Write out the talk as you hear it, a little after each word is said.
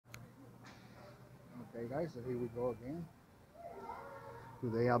Okay guys, so here we go again.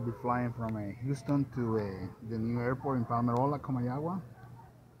 Today I'll be flying from Houston to the new airport in Palmerola, Comayagua.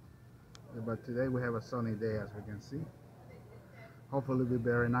 But today we have a sunny day, as we can see. Hopefully it'll be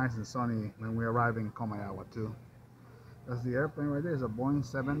very nice and sunny when we arrive in Comayagua too. That's the airplane right there. It's a Boeing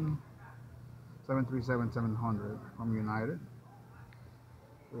 737-700 from United.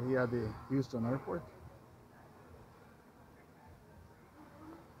 We're here at the Houston airport.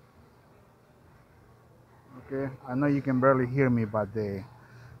 Okay, I know you can barely hear me, but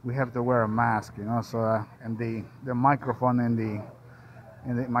we have to wear a mask, you know. So and the microphone and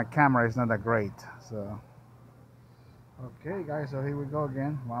my camera is not that great. So okay, guys. So here we go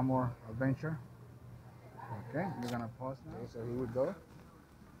again. One more adventure. Okay, we're gonna pause now. Okay, so here we go.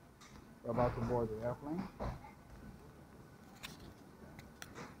 We're about to board the airplane.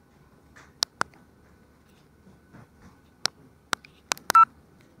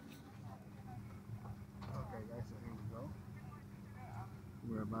 Okay, guys. So here we go.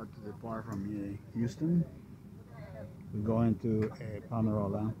 We're about to depart from Houston. We're going to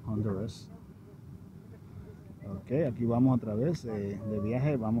Palmerola, Honduras. Ok, aquí vamos otra vez de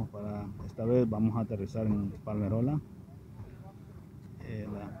viaje. Esta vez vamos a aterrizar en Palmerola,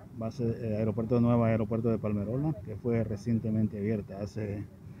 la base nueva aeropuerto de Palmerola, que fue recientemente abierta hace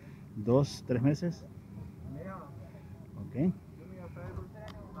 2-3 meses. Ok.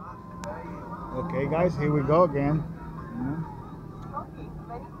 Okay, guys, here we go again.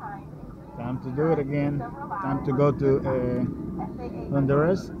 Time to do it again. Time to go to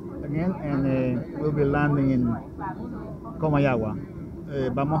Honduras again, and we'll be landing in Comayagua.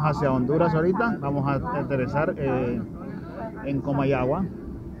 Vamos hacia Honduras ahorita. Vamos a aterrizar en Comayagua.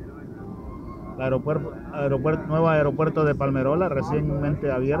 Nuevo aeropuerto de Palmerola,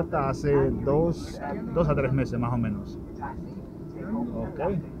 recientemente abierta hace 2 a 3 meses más o menos. Ok.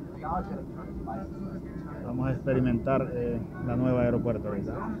 Vamos a experimentar la nueva aeropuerto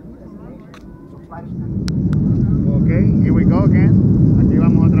ahorita. Ok, here we go again. Aquí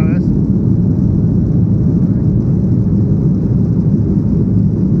vamos otra vez.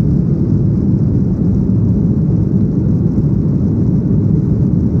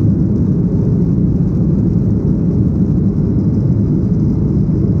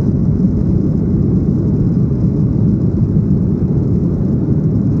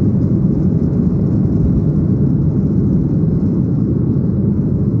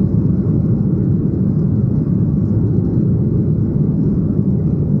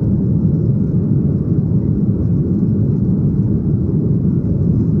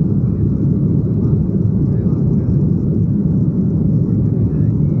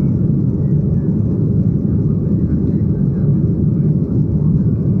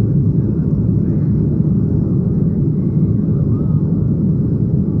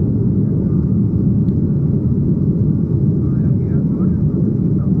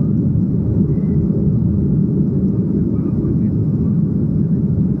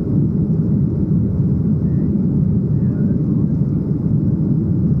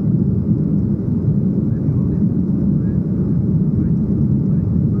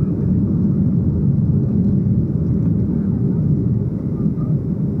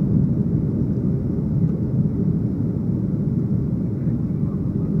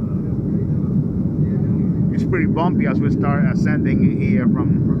 Pretty bumpy as we start ascending here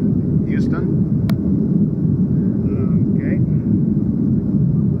from Houston. Okay.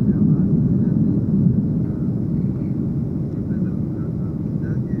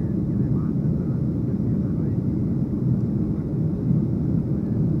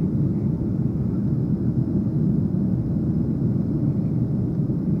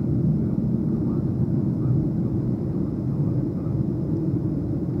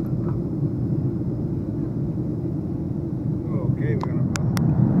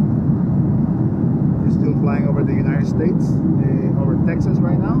 Flying over the United States, over Texas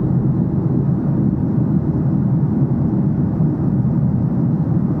right now.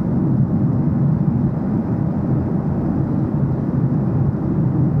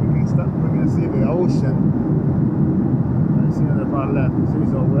 We can see the ocean. I see on the far left. See,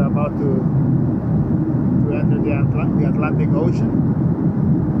 so we're about to enter the Atlantic Ocean.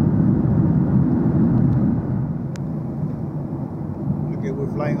 Okay,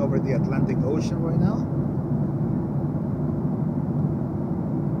 we're flying over the Atlantic Ocean right now.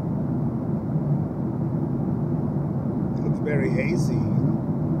 Very hazy, you know.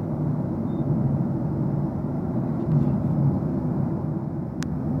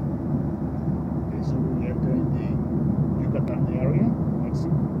 Okay, so we enter in the Yucatan area,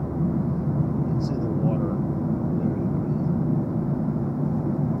 Mexico. You can see the water,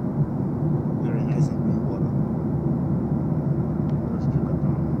 very nice and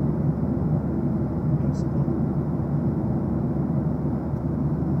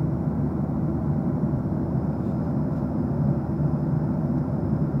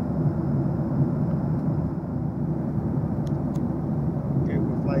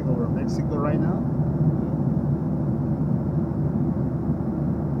right now.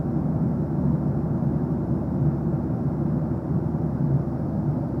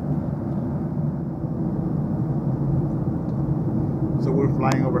 So we're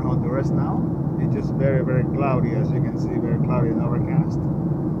flying over Honduras now. It's just very, very cloudy, as you can see, very cloudy and overcast.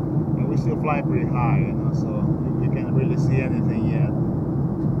 And we still fly pretty high, you know, so we can't really see anything yet.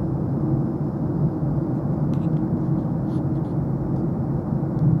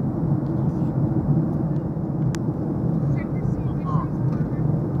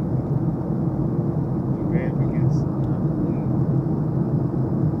 Okay, we can see.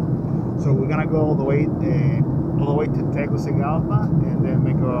 So we're gonna go all the way to Tegucigalpa, and then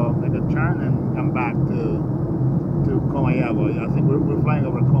make a turn and come back to Comayagua. I think we're flying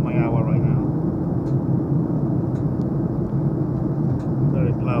over Comayagua right now.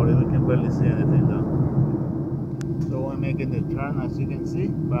 Very cloudy, we can barely see anything though. So we're making the turn, as you can see,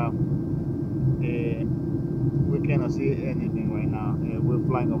 but we cannot see anything right now. We're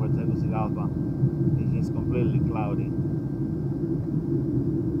flying over Tegucigalpa. It's just completely cloudy.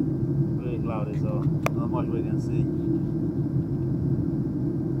 Really cloudy, so not much we can see.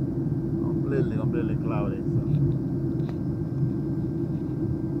 Completely cloudy. So.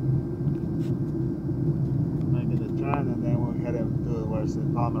 Making the turn, and then we're heading towards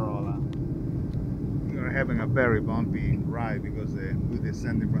Palmerola. We're having a very bumpy ride because we're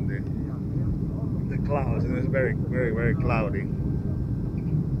descending from the clouds, and it's very cloudy.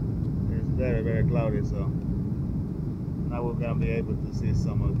 It's very cloudy, so now we're gonna be able to see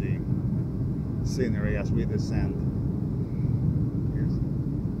some of the scenery as we descend. Yes.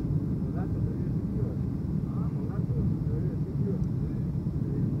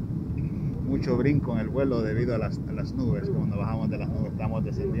 Mucho brinco en el vuelo debido a las nubes. Cuando bajamos de las nubes estamos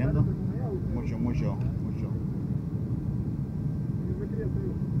descendiendo. Mucho.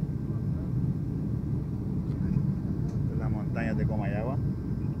 Las montañas de Comayagua.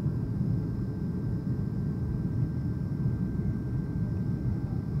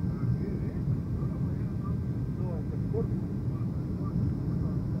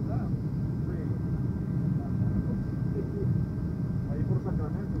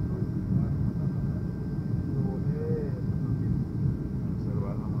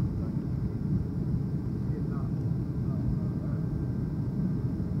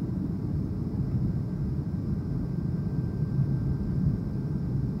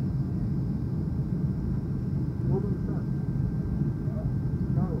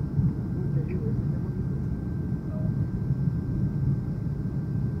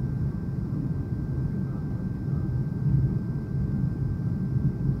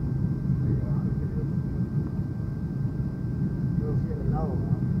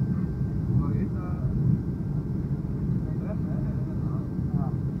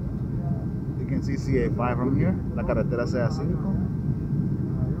 You can see CA5 from here, la carretera CA5.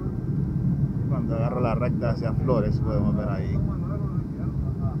 Cuando agarra la recta hacia Flores podemos ver ahí.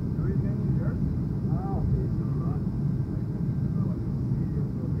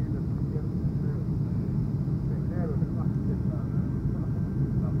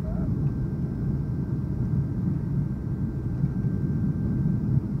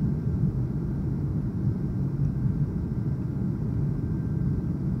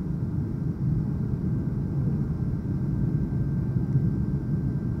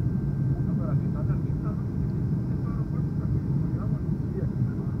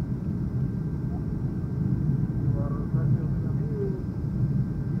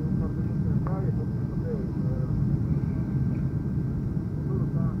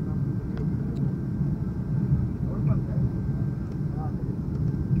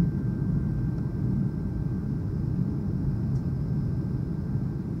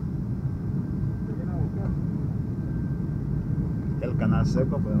 El canal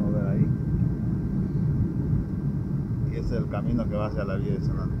seco podemos ver ahí, y ese es el camino que va hacia la vía de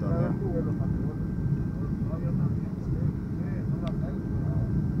San Antonio.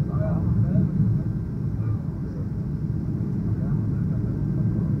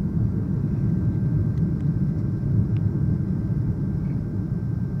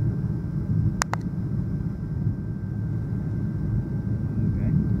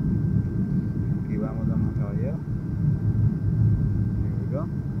 Aquí vamos, damas y caballeros. Go.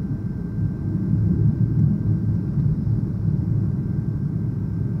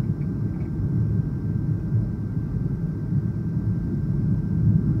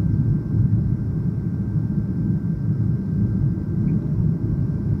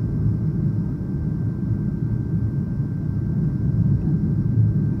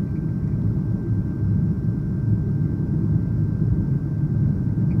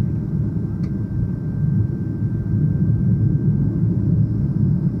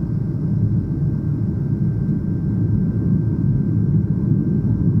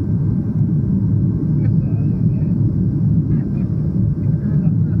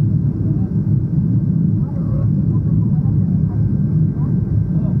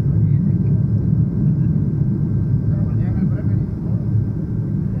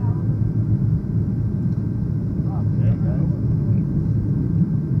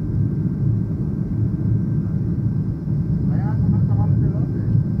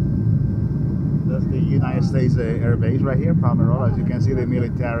 States Air Base right here, Palmerola. As you can see, the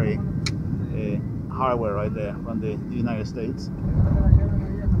military hardware right there from the United States.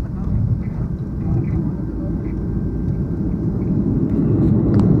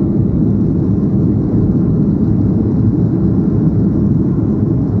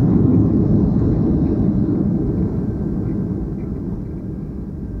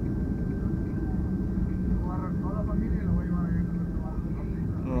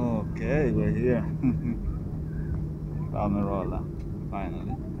 Okay, we're here. Palmerola,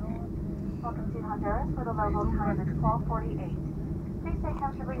 finally. Welcome to Honduras for the local time is 12:48. Please stay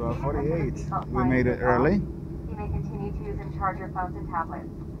comfortably seated. 12:48. We made it early. You may continue to use and charge your phones and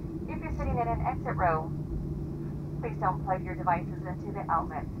tablets. If you're sitting in an exit row, please don't plug your devices into the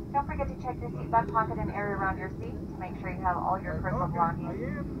outlet. Don't forget to check your seatbelt pocket and area around your seat to make sure you have all your personal belongings.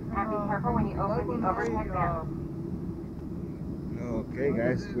 And be careful when you open the overhead bin. Okay,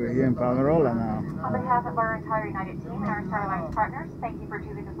 guys, we're here in Palmerola now. On behalf of our entire United team and our Star Alliance partners, thank you for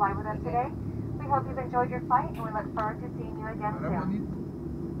choosing to fly with us today. We hope you've enjoyed your flight, and we look forward to seeing you again soon.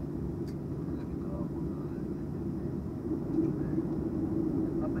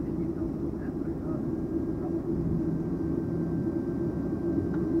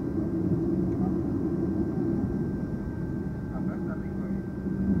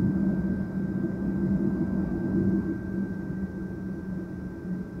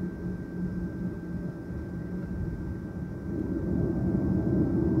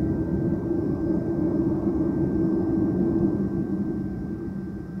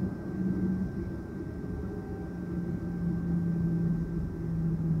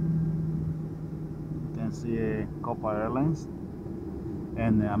 See Copa Airlines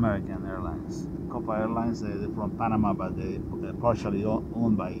and American Airlines. Copa Airlines from Panama, but they partially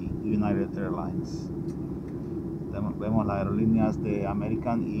owned by United Airlines. Vemos las aerolíneas de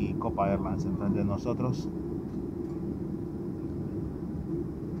American y Copa Airlines enfrente de nosotros.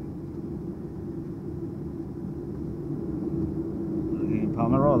 In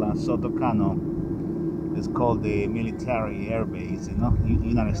Palmerola, Sotocano is called the military air base, you know,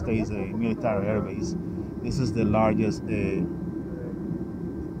 United States military air base. This is the largest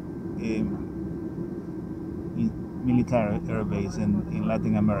military air base in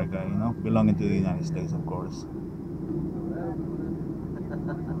Latin America, you know, belonging to the United States, of course.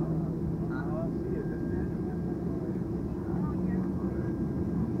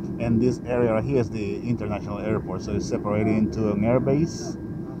 And this area right here is the international airport, so it's separated into an air base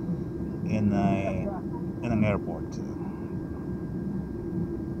and an airport.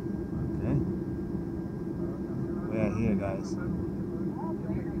 Okay, we are here, guys.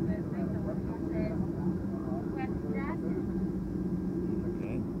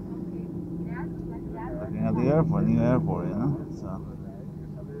 Okay, looking at the airport, new airport, you know. So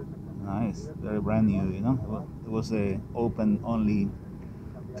nice, very brand new, you know. It was open only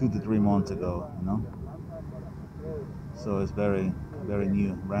 2 to 3 months ago, you know. So it's very, very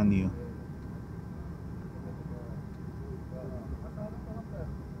new, brand new.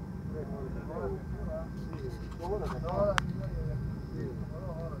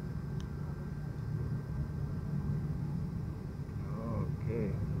 Okay.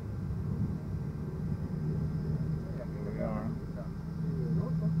 Here we are.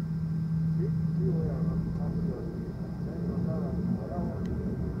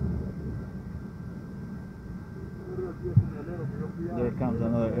 There comes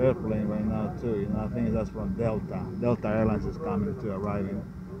another airplane right now too, you know. I think that's from Delta. Delta Airlines is coming to arriving.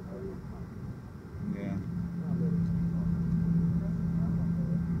 Yeah.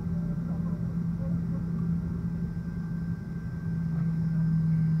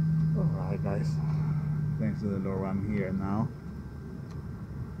 Alright, guys. Thanks to the Lord, I'm here now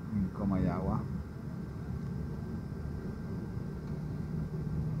in Comayagua.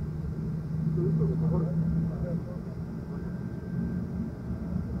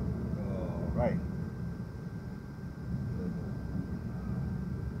 Right.